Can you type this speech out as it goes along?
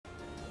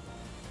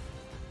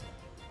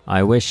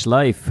I wish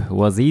life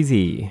was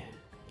easy.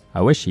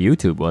 I wish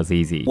YouTube was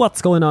easy.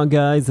 What's going on,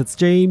 guys? It's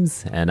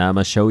James, and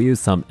I'ma show you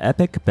some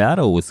epic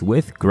battles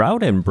with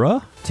Groudon,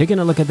 bruh. Taking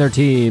a look at their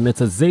team,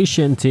 it's a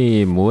Zacian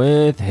team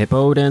with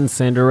Hippowdon,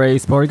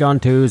 Cinderace,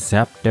 Porygon 2,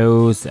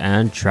 Zapdos,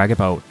 and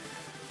Dragapult.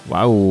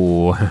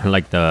 Wow,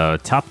 like the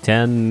top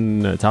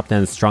 10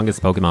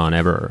 strongest Pokemon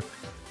ever.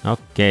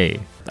 Okay,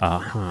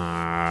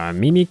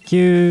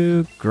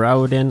 Mimikyu,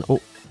 Groudon.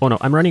 Oh no,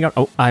 I'm running out.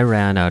 Oh, I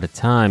ran out of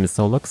time,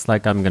 so looks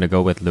like I'm gonna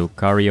go with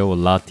Lucario,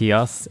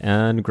 Latias,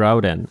 and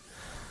Groudon.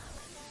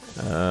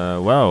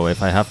 Well,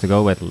 if I have to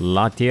go with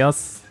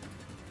Latias,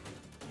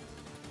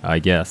 I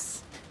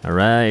guess.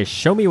 Alright,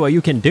 show me what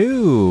you can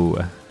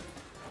do!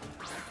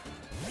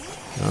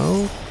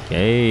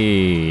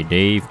 Okay,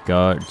 they've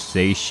got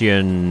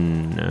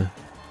Zacian.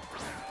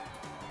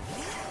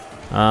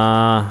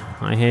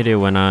 I hate it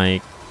when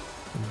I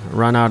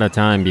run out of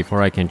time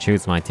before I can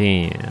choose my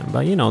team.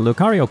 But you know,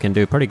 Lucario can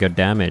do pretty good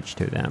damage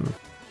to them.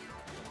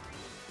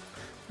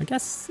 I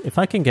guess if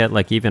I can get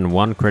like even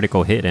one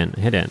critical hit in.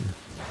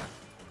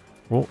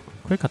 Oh,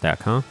 quick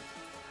attack, huh?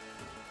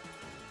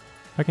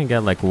 If I can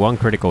get like one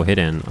critical hit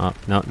in.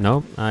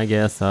 No, I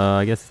guess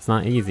it's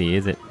not easy,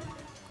 is it?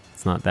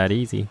 It's not that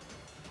easy.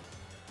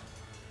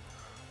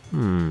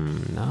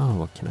 Now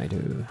what can I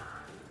do?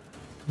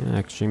 Yeah,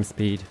 extreme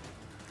speed.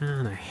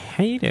 And I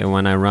hate it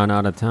when I run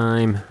out of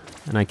time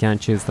and I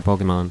can't choose the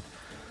Pokemon.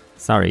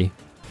 Sorry.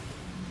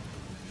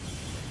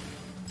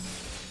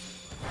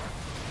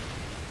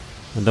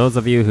 And those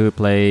of you who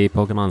play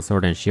Pokemon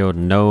Sword and Shield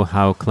know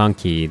how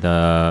clunky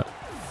the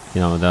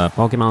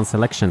Pokemon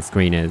selection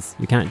screen is.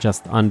 You can't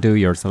just undo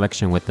your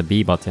selection with the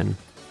B button.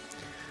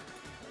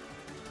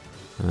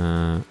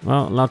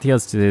 Well,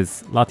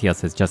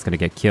 Latias is just gonna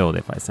get killed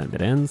if I send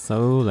it in,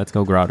 so let's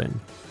go Groudon.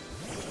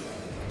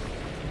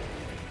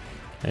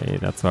 Hey,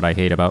 that's what I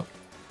hate about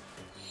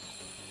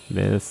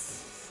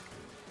this.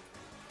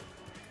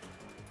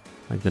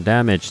 Like the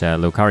damage that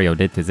Lucario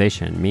did to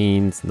Zacian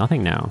means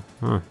nothing now.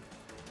 Huh.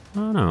 I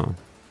don't know.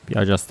 Maybe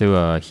I'll just do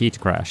a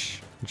Heat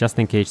Crash. Just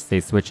in case they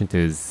switch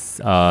into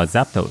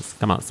Zapdos.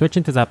 Come on, switch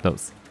into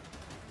Zapdos.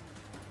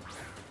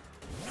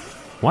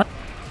 What?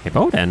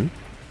 Hippowdon?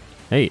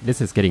 Hey,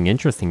 this is getting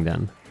interesting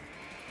then.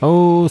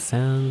 Oh,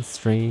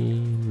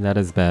 Sandstream. That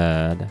is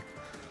bad.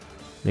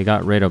 They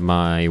got rid of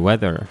my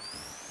weather.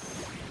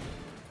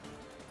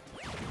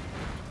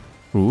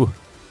 Ooh.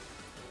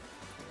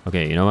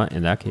 Okay, you know what?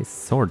 In that case,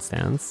 Sword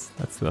Stance.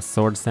 Let's do a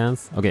Sword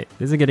Stance. Okay,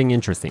 this is getting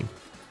interesting.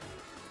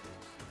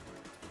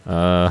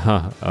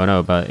 Oh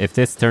no, but if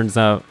this turns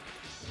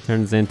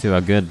into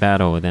a good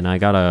battle, then I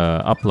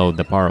gotta upload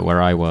the part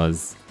where I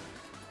was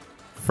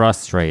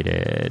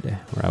frustrated,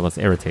 where I was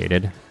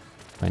irritated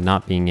by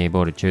not being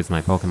able to choose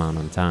my Pokemon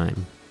on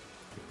time.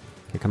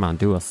 Okay, come on,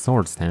 do a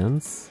Sword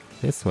Stance.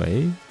 This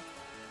way.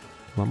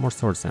 One more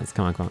Sword Stance.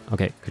 Come on.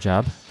 Okay, good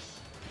job.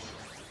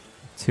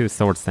 2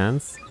 Sword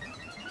Stance.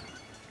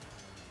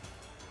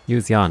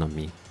 Use Yawn on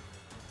me.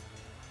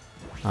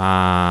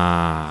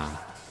 I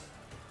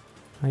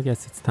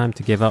guess it's time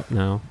to give up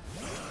now.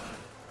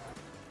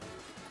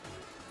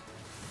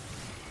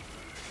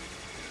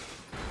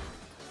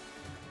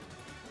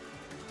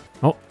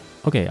 Oh,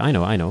 okay, I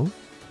know.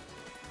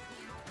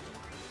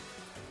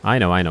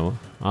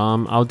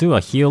 I'll do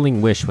a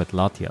Healing Wish with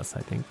Latias,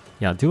 I think.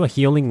 Yeah, do a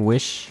Healing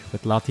Wish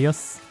with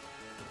Latias.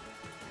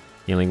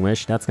 Healing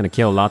Wish, that's gonna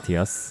kill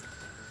Latias.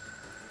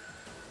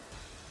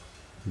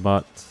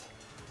 But...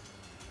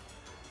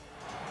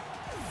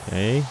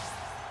 okay.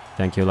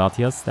 Thank you,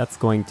 Latias. That's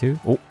going to...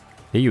 oh,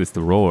 they used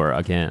the Roar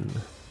again.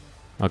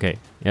 Okay,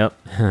 yep.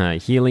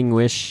 Healing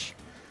Wish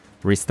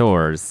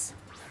restores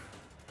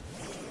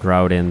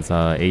Groudon's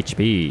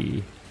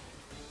HP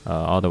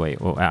all the way.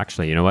 Oh,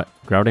 actually, you know what?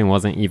 Groudon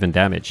wasn't even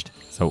damaged.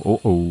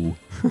 So,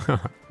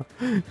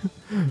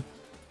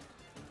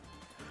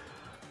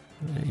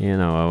 you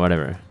know,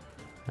 whatever.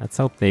 Let's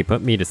hope they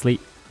put me to sleep.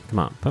 Come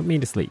on, put me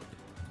to sleep.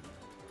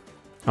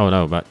 Oh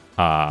no, but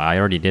I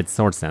already did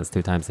Sword Stance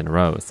 2 times in a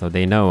row, so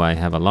they know I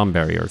have a Lum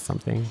Berry or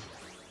something.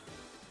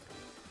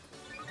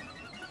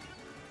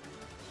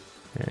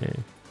 Okay.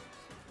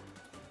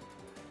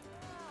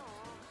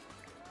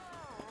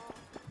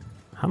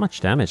 How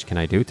much damage can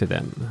I do to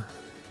them?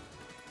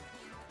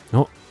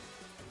 Oh.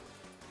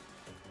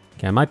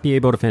 Okay, I might be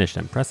able to finish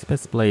them.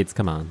 Precipice Blades,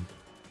 come on.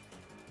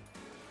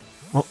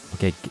 Oh,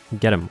 okay,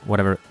 get him,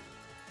 whatever.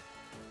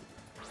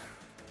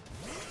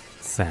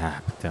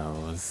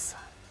 Zapdos.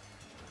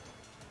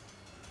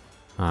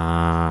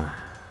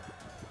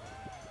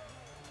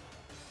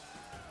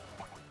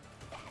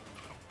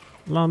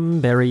 Lum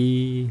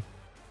Berry.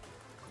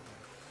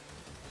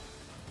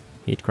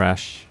 Heat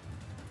Crash.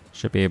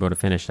 Should be able to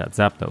finish that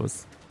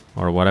Zapdos.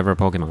 Or whatever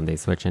Pokemon they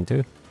switch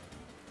into.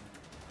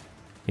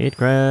 Heat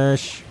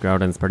Crash.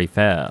 Groudon's pretty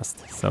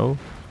fast. So,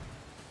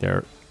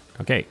 they're...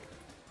 okay.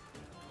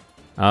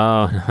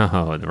 Oh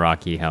no, the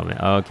Rocky Helmet.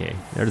 Okay,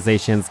 their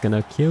Zacian's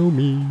gonna kill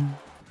me.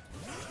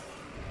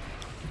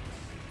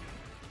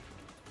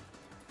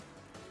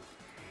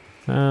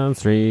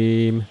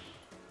 Soundstream.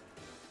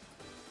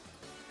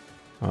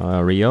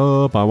 Hurry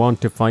up, I want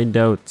to find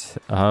out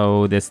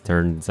how this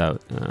turns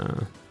out.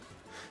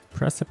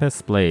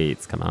 Precipice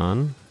Blades, come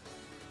on.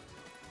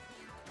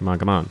 Come on,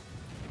 come on.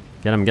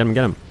 Get him, get him,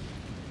 get him.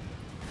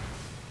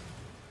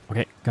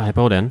 Okay, got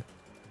Hippowdon.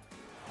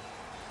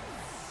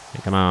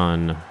 Okay, come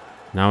on.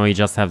 Now we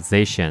just have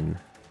Zacian.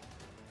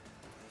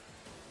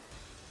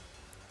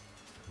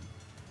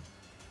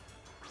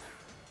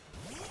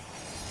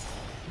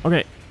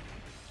 Okay.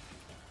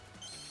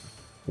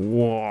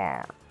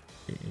 War.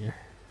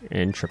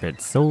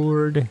 Intrepid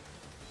Sword.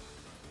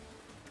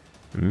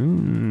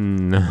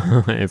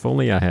 If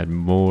only I had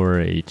more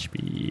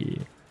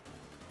HP.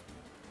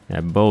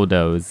 Yeah,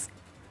 Bulldoze.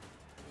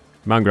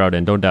 Come on,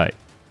 Groudon, don't die.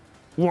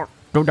 War.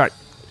 Don't die.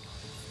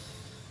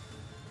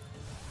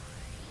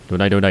 Don't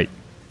die, don't die.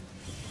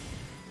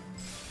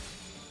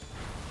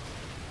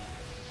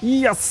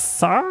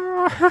 Yes!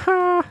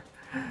 Oh,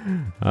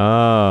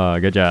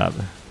 good job.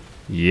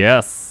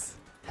 Yes!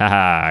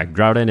 Haha,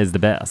 Groudon is the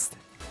best.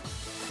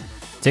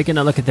 Taking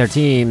a look at their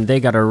team, they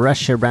got a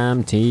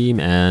Reshiram team,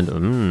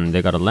 and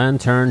they got a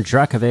Lantern,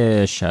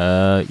 Dracovish,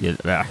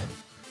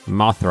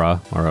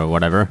 Mothra, or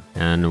whatever,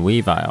 and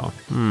Weavile.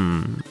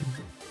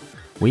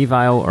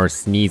 Weavile or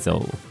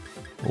Sneasel,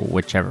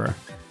 whichever.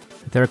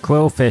 Their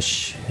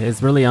Quillfish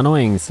is really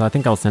annoying, so I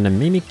think I'll send a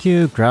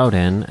Mimikyu,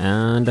 Groudon,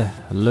 and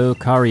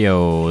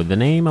Lucario. The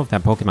name of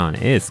that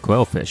Pokemon is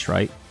Quillfish,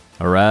 right?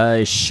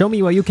 Alright, show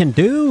me what you can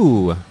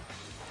do!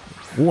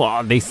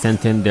 Wow, they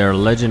sent in their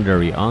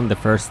legendary on the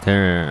first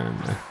turn.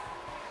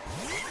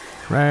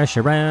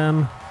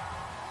 Reshiram.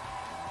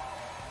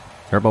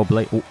 Turbo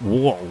Blaze.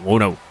 Whoa, oh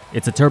no.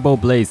 It's a Turbo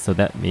Blaze, so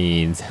that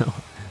means...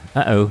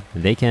 uh-oh,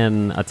 they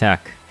can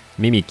attack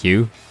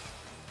Mimikyu.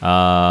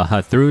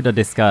 Through the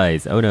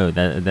disguise. Oh no,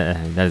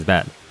 that is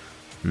bad.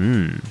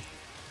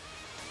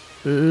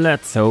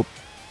 Let's hope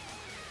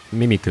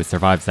Mimikyu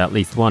survives at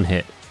least one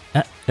hit.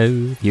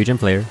 Uh-oh, Fusion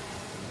Flare.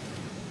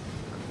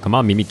 Come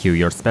on, Mimikyu,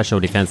 your special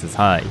defense is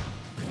high.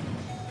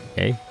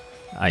 Okay,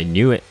 I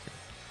knew it.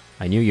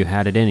 I knew you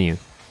had it in you.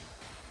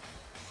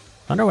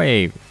 Thunder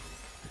Wave.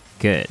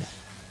 Good.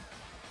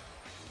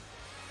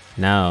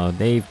 Now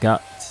they've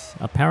got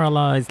a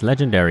paralyzed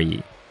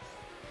legendary.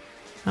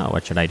 Oh,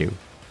 what should I do?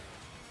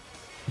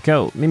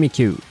 Go,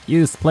 Mimikyu,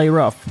 use Play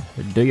Rough.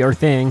 Do your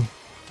thing.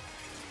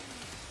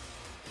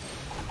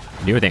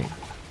 Do your thing.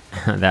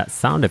 That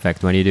sound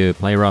effect when you do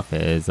Play Rough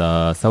is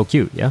so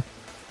cute, yeah?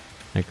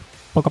 Like,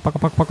 poko poko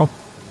poko poko.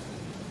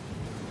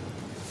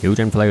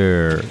 Fusion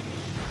Flare.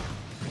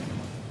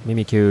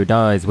 Mimikyu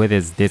dies with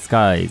his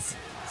disguise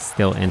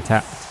still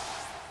intact.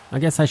 I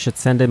guess I should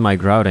send in my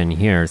Groudon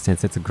here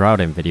since it's a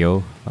Groudon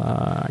video.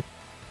 I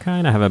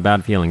kinda have a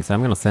bad feeling, so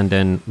I'm gonna send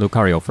in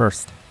Lucario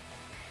first.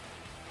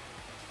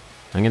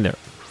 Hang in there.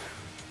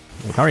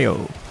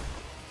 Lucario.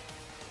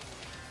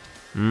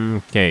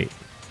 Okay.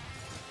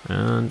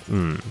 And,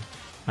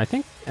 I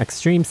think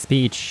Extreme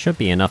Speed should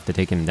be enough to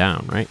take him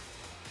down, right?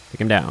 Take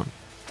him down.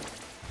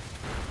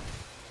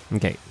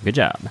 Okay, good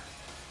job.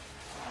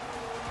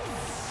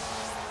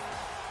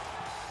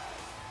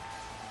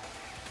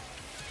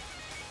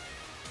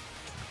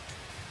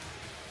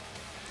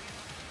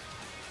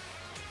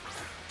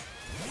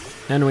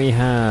 And we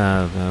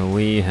have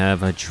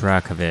a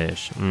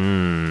Dracovish.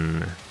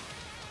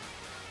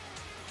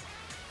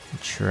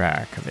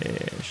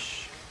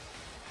 Dracovish.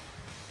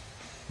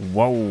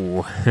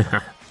 Whoa.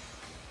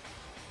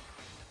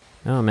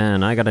 Oh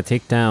man, I gotta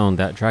take down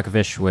that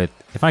Dracovish with...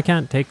 If I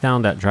can't take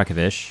down that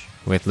Dracovish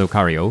with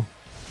Lucario,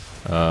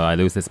 I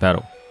lose this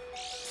battle.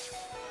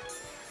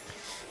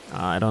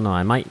 I don't know,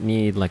 I might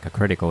need like a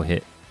critical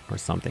hit or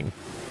something.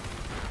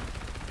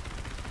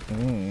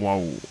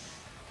 Whoa.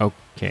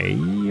 Okay,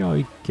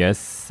 I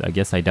guess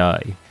I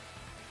die.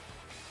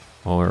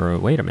 Or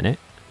wait a minute,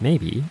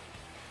 maybe.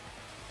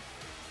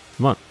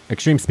 Come on,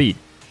 Extreme Speed.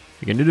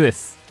 You can do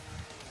this.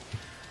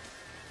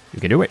 You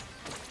can do it.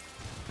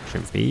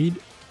 Extreme Speed.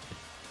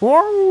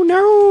 Oh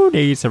no!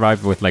 They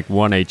survived with like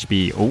 1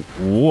 HP. Oh,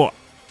 whoa.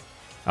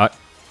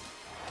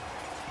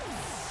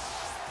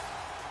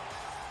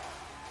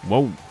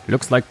 Whoa,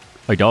 looks like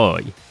I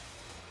die.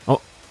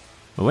 Oh,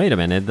 wait a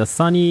minute. The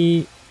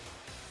sunny...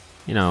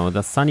 You know,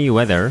 the sunny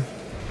weather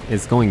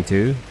is going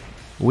to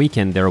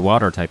weaken their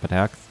water type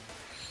attacks.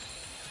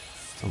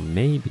 So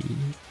maybe...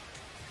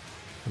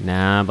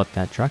 Nah, but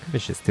that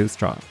Dracovish is too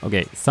strong.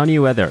 Okay, sunny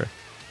weather.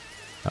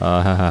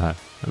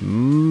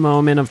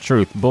 Moment of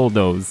truth,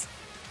 Bulldoze.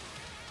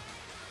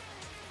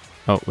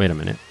 Oh, wait a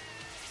minute.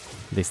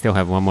 They still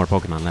have one more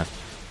Pokemon left.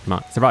 Come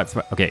on, survive.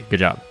 Okay, good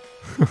job.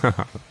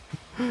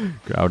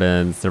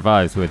 Groudon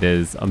survives with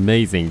his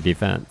amazing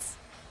defense.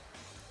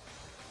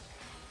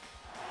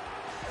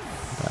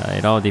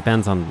 It all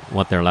depends on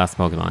what their last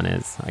Pokemon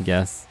is, I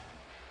guess.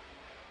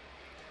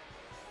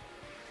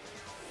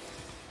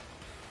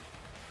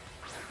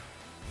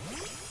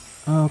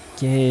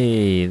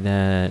 Okay,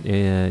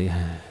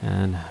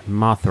 and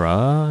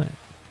Mothra.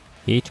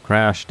 Each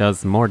crash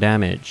does more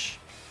damage.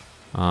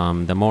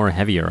 The more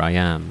heavier I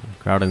am.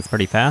 Groudon's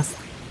pretty fast.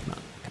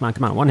 Come on,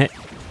 come on, one hit.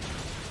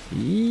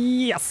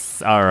 Yes!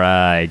 Yes!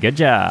 Alright, good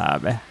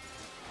job.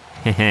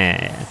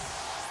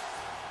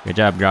 Good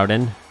job,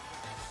 Groudon.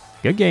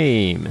 Good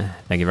game.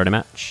 Thank you very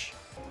much.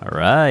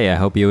 Alright, I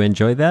hope you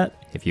enjoyed that.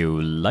 If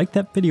you liked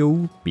that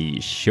video,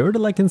 be sure to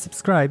like and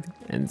subscribe.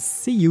 And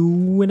see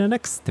you in the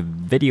next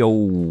video.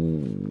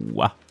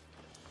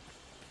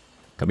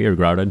 Come here,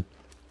 Groudon.